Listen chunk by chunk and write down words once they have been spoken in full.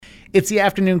It's the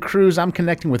afternoon cruise. I'm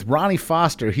connecting with Ronnie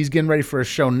Foster. He's getting ready for a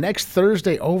show next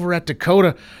Thursday over at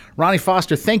Dakota. Ronnie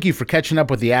Foster, thank you for catching up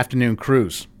with the afternoon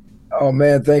cruise. Oh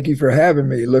man, thank you for having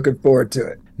me. Looking forward to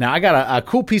it. Now, I got a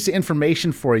cool piece of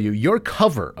information for you. Your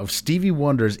cover of Stevie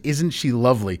Wonder's Isn't She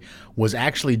Lovely was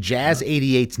actually Jazz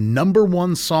 88's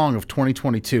 #1 song of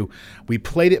 2022. We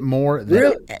played it more than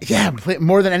Really? yeah, played it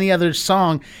more than any other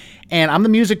song. And I'm the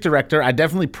music director. I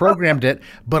definitely programmed it,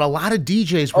 but a lot of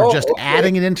DJs were just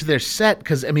adding it into their set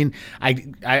because, I mean,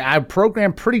 I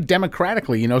program pretty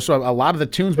democratically, you know, so a lot of the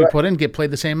tunes we put in get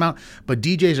played the same amount, but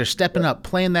DJs are stepping up,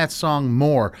 playing that song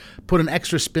more, putting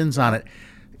extra spins on it.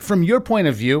 From your point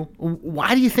of view,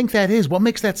 why do you think that is? What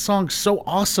makes that song so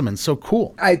awesome and so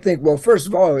cool? I think, well, first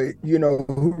of all, you know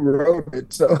who wrote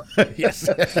it. So, Yes.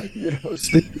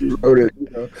 Stevie wrote it.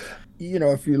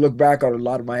 If you look back on a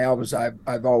lot of my albums,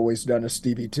 I've always done a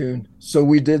Stevie tune. So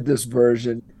we did this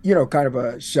version, kind of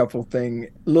a shuffle thing,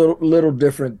 little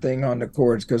different thing on the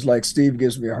chords. Because like Steve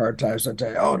gives me a hard time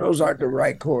sometimes. Oh, those aren't the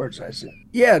right chords. I said,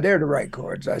 yeah, they're the right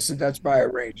chords. I said, that's by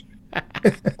arrangement.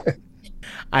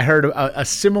 I heard a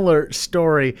similar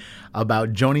story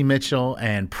about Joni Mitchell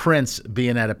and Prince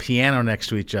being at a piano next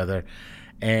to each other.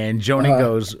 And Joni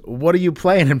goes, "What are you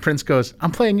playing?" And Prince goes, "I'm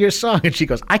playing your song." And she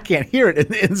goes, "I can't hear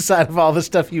it inside of all the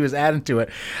stuff he was adding to it."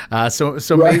 So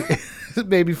right.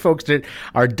 maybe folks that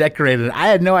are decorated. I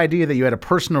had no idea that you had a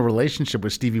personal relationship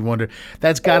with Stevie Wonder.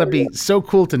 That's got to be so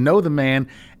cool to know the man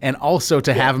and also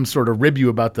to have him sort of rib you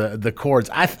about the chords.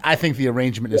 I think the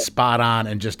arrangement is spot on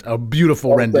and just a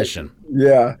beautiful rendition.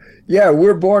 Yeah.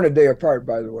 We're born a day apart,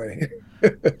 by the way.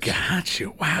 Got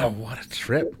you. Wow, what a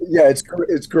trip. Yeah,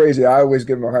 it's crazy. I always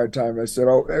give him a hard time. I said,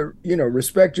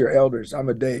 respect your elders. I'm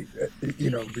a day,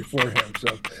 before him.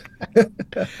 So,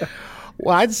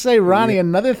 well, I'd say, Ronnie,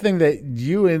 another thing that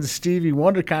you and Stevie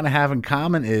Wonder kind of have in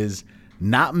common is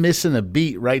not missing a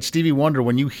beat, right? Stevie Wonder,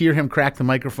 when you hear him crack the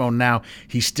microphone now,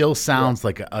 he still sounds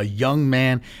like a young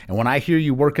man. And when I hear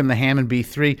you working the Hammond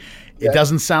B3, it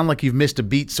doesn't sound like you've missed a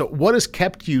beat. So what has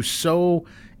kept you so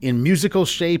in musical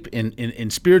shape, in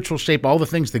spiritual shape, all the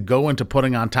things that go into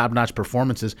putting on top-notch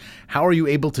performances? How are you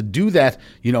able to do that,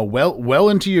 well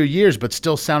into your years, but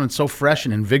still sounding so fresh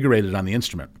and invigorated on the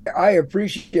instrument? I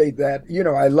appreciate that.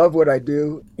 I love what I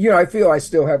do. I feel I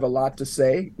still have a lot to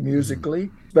say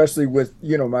musically, especially with,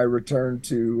 my return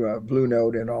to Blue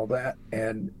Note and all that,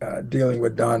 and dealing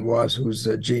with Don Was, who's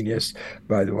a genius,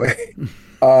 by the way.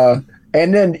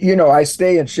 And then, I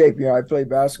stay in shape. I play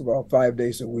basketball 5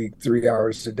 days a week, 3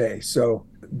 hours a day. So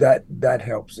that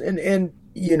helps. And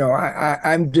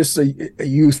I'm just a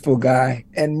youthful guy.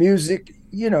 And music,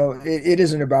 it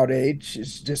isn't about age.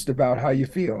 It's just about how you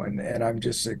feel. And I'm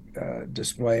just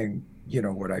displaying,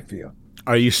 what I feel.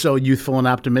 Are you so youthful and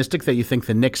optimistic that you think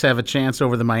the Knicks have a chance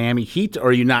over the Miami Heat, or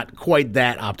are you not quite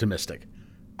that optimistic?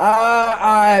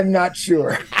 I'm not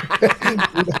sure.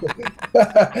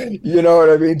 You know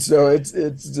what I mean? So it's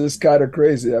just kind of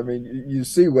crazy. I mean, you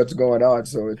see what's going on,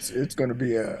 so it's going to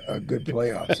be a good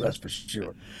playoffs, that's for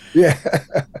sure. Yeah.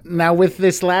 Now, with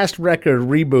this last record,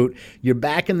 Reboot, you're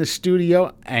back in the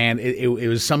studio, and it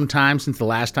was some time since the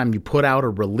last time you put out a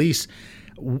release.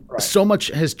 Right. So much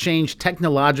has changed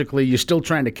technologically. You're still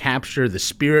trying to capture the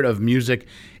spirit of music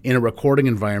in a recording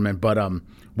environment, but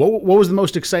what was the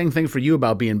most exciting thing for you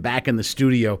about being back in the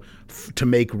studio to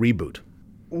make Reboot?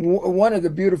 One of the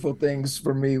beautiful things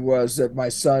for me was that my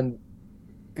son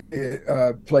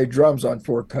played drums on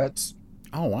Four Cuts.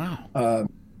 Oh, wow.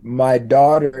 My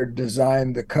daughter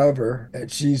designed the cover,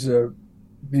 and she's a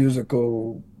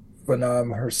musical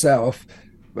phenom herself,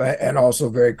 and also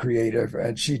very creative.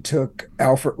 And she took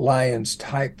Alfred Lyons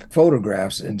type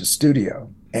photographs in the studio.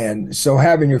 And so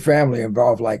having your family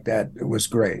involved like that, it was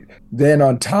great. Then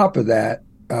on top of that,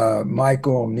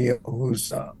 Michael O'Neill,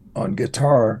 who's on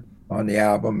guitar on the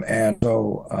album, and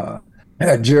so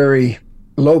Jerry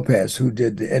Lopez, who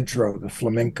did the intro, the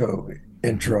flamenco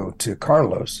intro to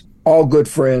Carlos. All good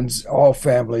friends, all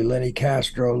family. Lenny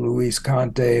Castro, Luis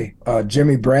Conte,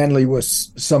 Jimmy Brandley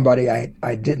was somebody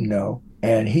I didn't know.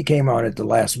 And he came on at the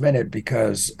last minute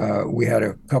because we had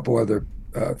a couple other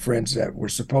friends that were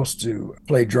supposed to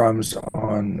play drums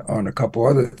on a couple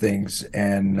other things,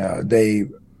 and they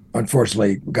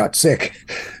unfortunately got sick.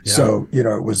 Yeah. So,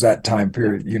 it was that time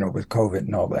period, with COVID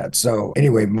and all that. So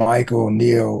anyway, Michael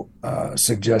Neal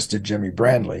suggested Jimmy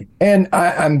Brandley. And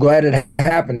I'm glad it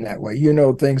happened that way.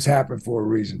 Things happen for a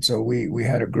reason. So we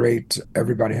had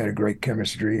everybody had a great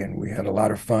chemistry and we had a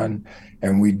lot of fun.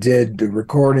 And we did the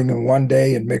recording in one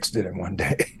day and mixed it in one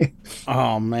day.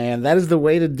 Oh man, that is the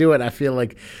way to do it. I feel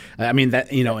like, I mean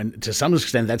that and to some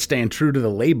extent that's staying true to the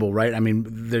label, right? I mean,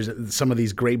 there's some of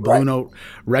these great Blue Right. Note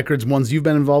records, ones you've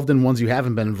been involved in, ones you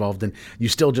haven't been involved in. You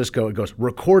still just go, it goes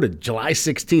recorded July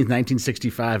 16th,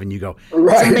 1965, and you go, that's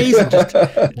Right. amazing.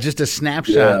 Just a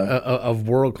snapshot Yeah. of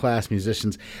world class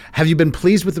musicians. Have you been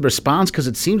pleased with the response? Because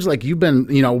it seems like you've been,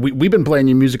 we've been playing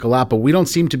your music a lot, but we don't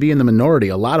seem to be in the minority.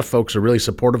 A lot of folks are really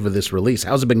supportive of this release.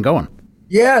 How's it been going?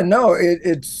 Yeah, no,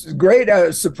 it's great.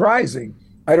 Surprising.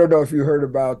 I don't know if you heard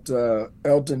about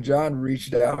Elton John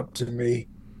reached out to me.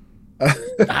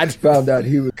 I, Found out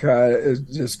he was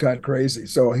just kind of crazy.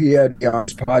 So he had me on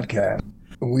his podcast.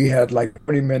 We had like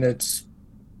 20 minutes,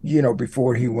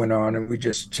 before he went on, and we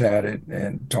just chatted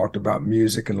and talked about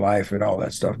music and life and all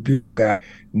that stuff. Beautiful guy,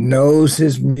 knows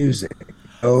his music,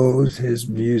 knows his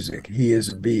music. He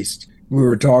is a beast. We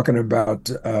were talking about,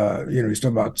 he's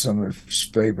talking about some of his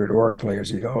favorite org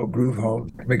players. Groove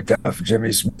Home, McDuff,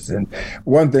 Jimmy Smith. And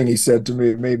one thing he said to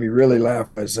me, it made me really laugh,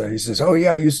 was he says, "Oh,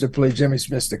 yeah, I used to play Jimmy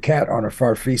Smith's The Cat on a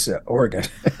Farfisa organ."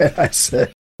 And I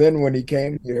said, then when he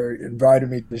came here, invited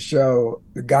me to the show,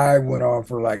 the guy went on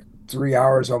for like 3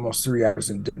 hours, almost 3 hours,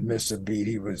 and didn't miss a beat.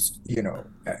 He was,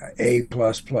 A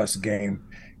plus plus game.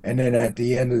 And then at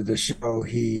the end of the show,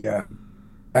 he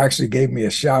actually gave me a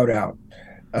shout out,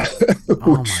 oh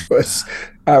my which was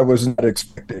I was not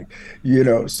expecting,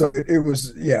 So it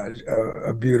was, yeah,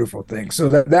 a beautiful thing. So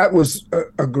that was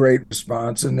a great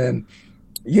response. And then,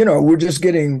 we're just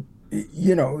getting,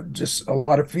 just a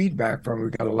lot of feedback from. We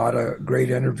got a lot of great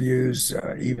interviews,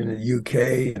 even in the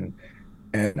UK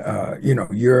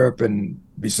and Europe and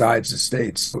besides the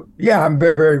States. So, yeah, I'm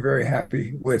very, very, very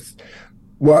happy with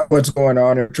what's going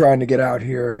on and trying to get out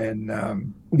here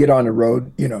and get on the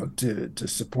road, to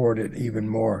support it even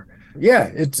more. Yeah,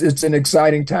 it's an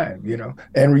exciting time,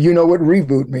 and you know what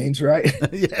reboot means, right?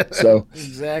 yeah, So that's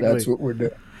exactly. what we're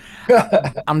doing.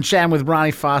 I'm chatting with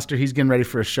Ronnie Foster. He's getting ready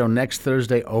for a show next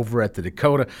Thursday over at the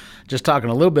Dakota. Just talking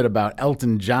a little bit about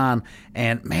Elton John.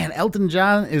 And man, Elton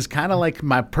John is kind of like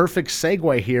my perfect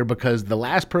segue here because the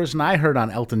last person I heard on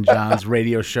Elton John's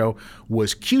radio show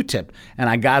was Q-Tip. And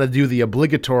I got to do the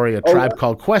obligatory A Tribe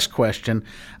Called Quest question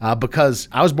because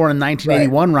I was born in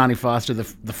 1981, Ronnie Foster. The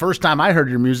first time I heard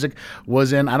your music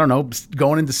was in, I don't know,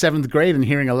 going into seventh grade and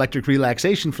hearing Electric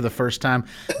Relaxation for the first time.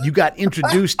 You got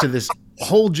introduced to this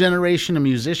whole generation of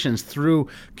musicians through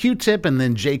Q-Tip, and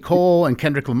then J. Cole and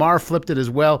Kendrick Lamar flipped it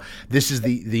as well. This is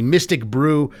the Mystic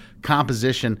Brew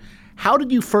composition. How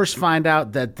did you first find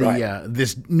out that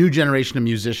this new generation of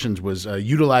musicians was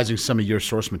utilizing some of your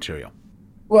source material?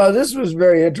 Well, this was a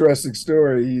very interesting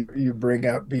story you bring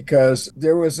up because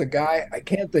there was a guy, I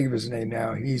can't think of his name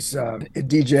now. He's a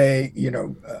DJ,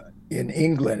 in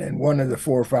England and one of the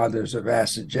forefathers of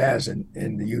acid jazz in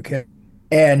the UK.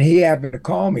 And he happened to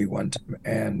call me one time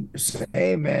and say,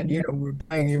 "Hey, man, we're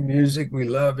playing your music. We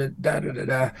love it. Da da da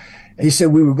da." He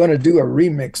said we were going to do a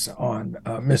remix on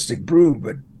Mystic Brew,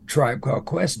 but Tribe Called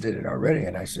Quest did it already.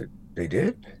 And I said, "They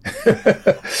did?"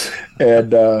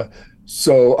 And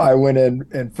so I went in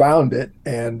and found it.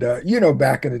 And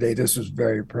back in the day, this was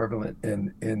very prevalent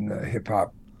in the hip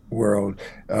hop world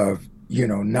of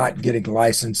not getting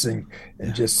licensing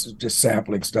and just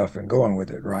sampling stuff and going with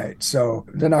it, right? So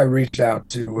then I reached out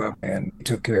to and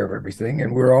took care of everything,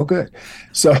 and we're all good.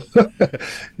 So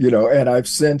and I've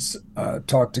since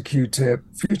talked to Q-Tip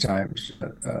a few times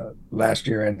last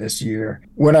year and this year.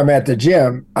 When I'm at the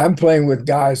gym, I'm playing with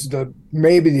guys.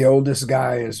 Maybe the oldest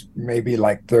guy is maybe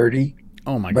like 30,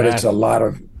 Oh my but God. it's a lot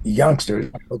of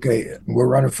youngsters. Okay, we're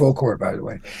running full court, by the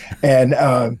way, and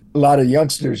a lot of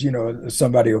youngsters.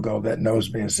 Somebody will go that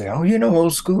knows me and say, "Oh,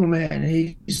 old school man.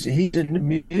 He's in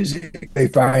the music." They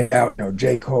find out,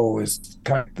 J. Cole is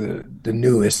kind of the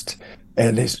newest,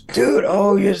 and they say, "Dude,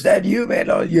 oh, is that you, man?"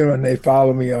 Oh, and they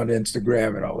follow me on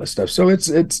Instagram and all this stuff. So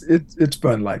it's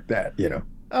fun like that.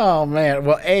 Oh man.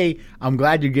 Well, A, I'm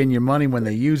glad you're getting your money when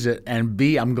they use it, and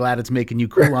B, I'm glad it's making you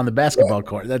cool on the basketball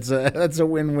court. That's a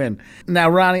win-win. Now,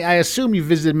 Ronnie, I assume you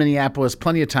visited Minneapolis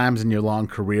plenty of times in your long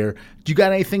career. Do you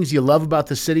got any things you love about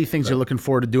the city, things you're looking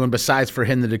forward to doing besides for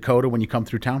hitting the Dakota when you come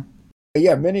through town?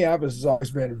 Yeah, Minneapolis has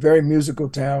always been a very musical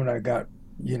town. I got,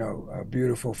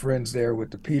 beautiful friends there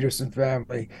with the Peterson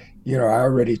family. I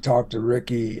already talked to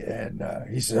Ricky and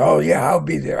he said, "Oh, yeah, I'll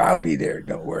be there. I'll be there.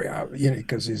 Don't worry."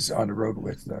 Because he's on the road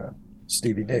with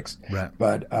Stevie Nicks. Right.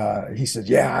 But he said,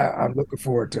 "Yeah, I'm looking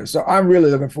forward to it." So I'm really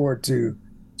looking forward to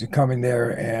coming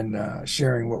there and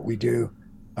sharing what we do.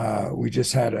 We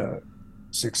just had a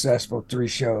successful 3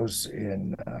 shows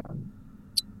in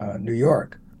New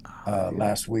York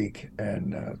last week,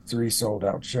 and 3 sold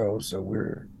out shows. So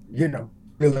we're,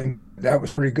 feeling that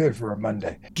was pretty good for a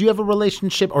Monday. Do you have a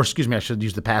relationship, or excuse me, I should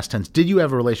use the past tense. Did you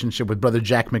have a relationship with Brother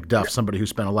Jack McDuff, somebody who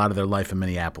spent a lot of their life in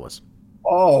Minneapolis?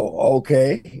 Oh,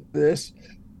 okay.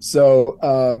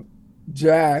 So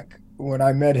Jack, when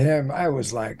I met him, I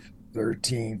was like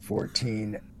 13,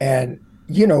 14. And,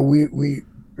 we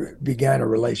began a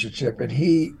relationship, and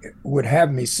he would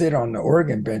have me sit on the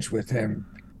organ bench with him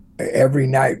every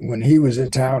night when he was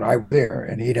in town. I was there,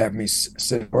 and he'd have me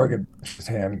sit on the organ bench with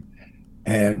him.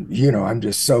 And, I'm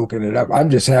just soaking it up. I'm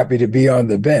just happy to be on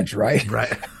the bench, right?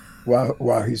 Right.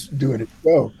 while he's doing his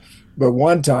show. But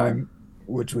one time,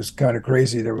 which was kind of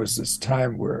crazy, there was this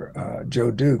time where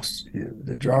Joe Dukes,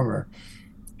 the drummer,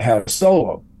 had a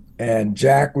solo, and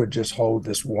Jack would just hold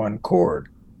this one chord.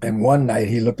 And one night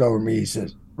he looked over at me, he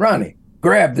says, "Ronnie,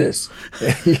 grab this."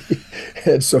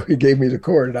 And so he gave me the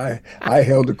chord, and I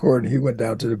held the chord, and he went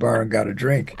down to the bar and got a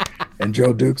drink. And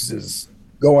Joe Dukes is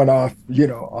going off,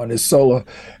 on his solo,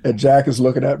 and Jack is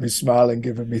looking at me, smiling,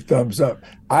 giving me thumbs up.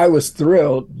 I was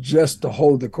thrilled just to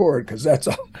hold the chord, because that's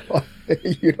all,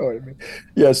 you know what I mean?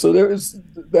 Yeah, so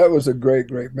that was a great,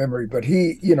 great memory. But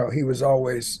he was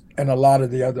always, and a lot of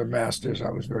the other masters,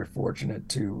 I was very fortunate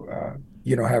to,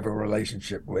 have a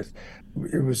relationship with.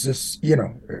 It was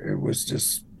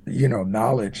just,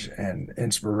 knowledge and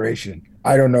inspiration.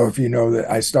 I don't know if you know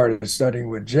that I started studying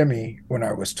with Jimmy when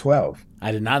I was 12.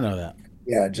 I did not know that.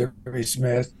 Yeah, Jimmy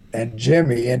Smith. And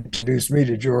Jimmy introduced me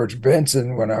to George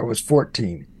Benson when I was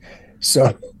 14.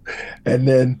 So, and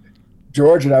then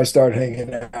George and I started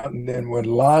hanging out. And then when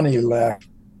Lonnie left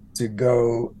to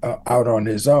go out on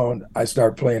his own, I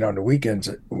started playing on the weekends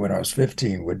when I was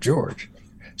 15 with George.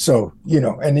 So,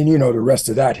 and then, the rest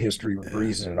of that history with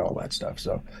Reason and all that stuff.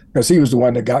 So, because he was the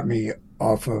one that got me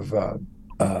off of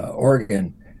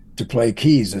organ to play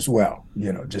keys as well,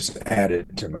 just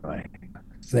added to my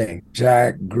thing.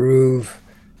 Jack, Groove.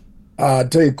 I'll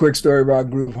tell you a quick story about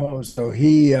Groove Holmes. So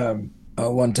he,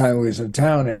 one time we was in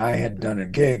town, and I had done a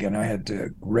gig, and I had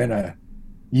to rent a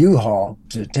U-Haul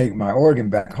to take my organ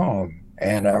back home.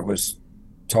 And I was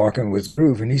talking with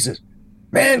Groove, and he says,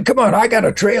 "Man, come on, I got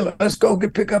a trailer. Let's go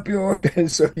pick up your organ."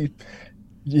 So he,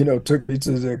 took me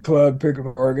to the club, pick up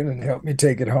an organ, and helped me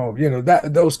take it home.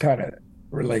 Those kind of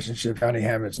relationships. Johnny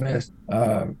Hammond Smith.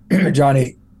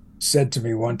 Johnny said to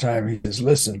me one time, he says,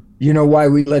 "Listen, you know why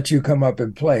we let you come up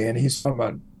and play?" And he's talking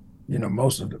about,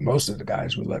 most of the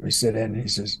guys would let me sit in. And he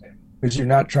says, "Because you're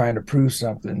not trying to prove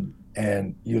something,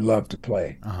 and you love to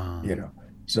play."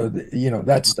 So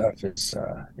that stuff is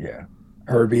yeah.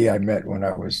 Herbie I met when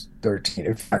I was 13.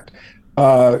 In fact,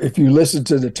 if you listen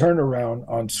to the turnaround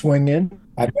on Swingin',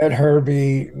 I met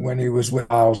Herbie when I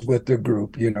was with the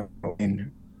group,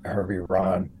 in Herbie,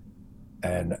 Ron,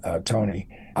 and Tony.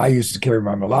 I used to carry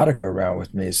my melodica around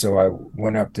with me, so I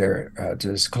went up there to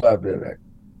this club that I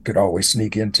could always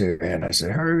sneak into, and I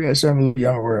said, "Herbie, I said, I'm a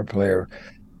young organ player.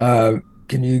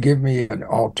 Can you give me an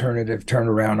alternative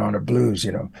turnaround on a blues?"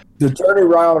 The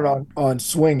turnaround on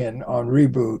Swingin', on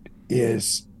Reboot,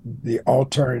 is the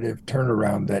alternative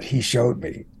turnaround that he showed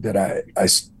me that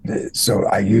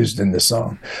I used in the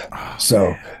song. Oh,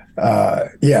 so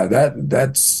yeah,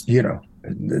 that's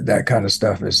that kind of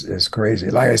stuff is crazy.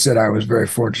 Like I said, I was very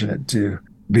fortunate to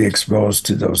be exposed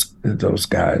to those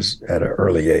guys at an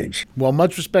early age. Well,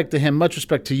 much respect to him, much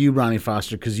respect to you, Ronnie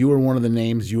Foster, because you were one of the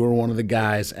names, you were one of the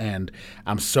guys, and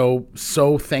I'm so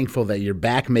thankful that you're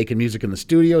back making music in the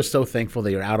studio, so thankful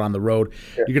that you're out on the road.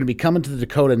 Yeah. You're going to be coming to the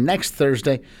Dakota next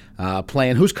Thursday,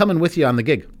 playing. Who's coming with you on the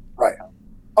gig? Right.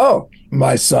 Oh,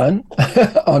 my son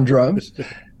on drums,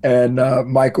 and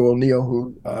Michael O'Neill,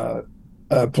 who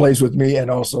plays with me, and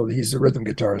also he's the rhythm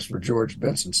guitarist for George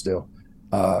Benson still.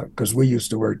 Because we used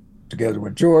to work together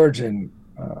with George, and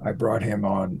I brought him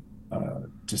on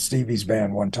to Stevie's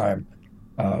band one time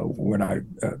when I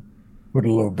put a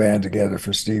little band together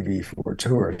for Stevie for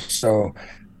tours. So,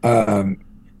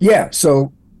 yeah,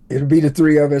 so it'll be the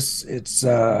three of us. It's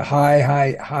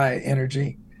high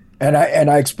energy, and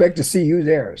I expect to see you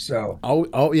there. So,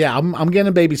 oh yeah, I'm getting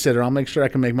a babysitter. I'll make sure I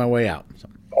can make my way out. So.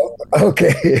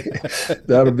 Okay,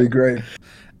 that'll be great.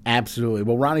 Absolutely.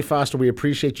 Well, Ronnie Foster, we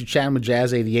appreciate you chatting with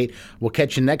Jazz 88. We'll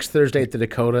catch you next Thursday at the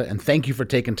Dakota, and thank you for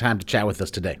taking time to chat with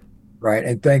us today. Right,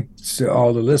 and thanks to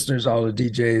all the listeners, all the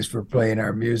DJs for playing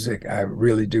our music. I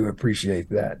really do appreciate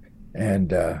that,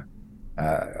 and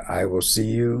I will see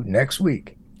you next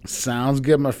week. Sounds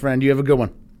good, my friend. You have a good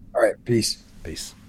one. All right. All right, peace. Peace.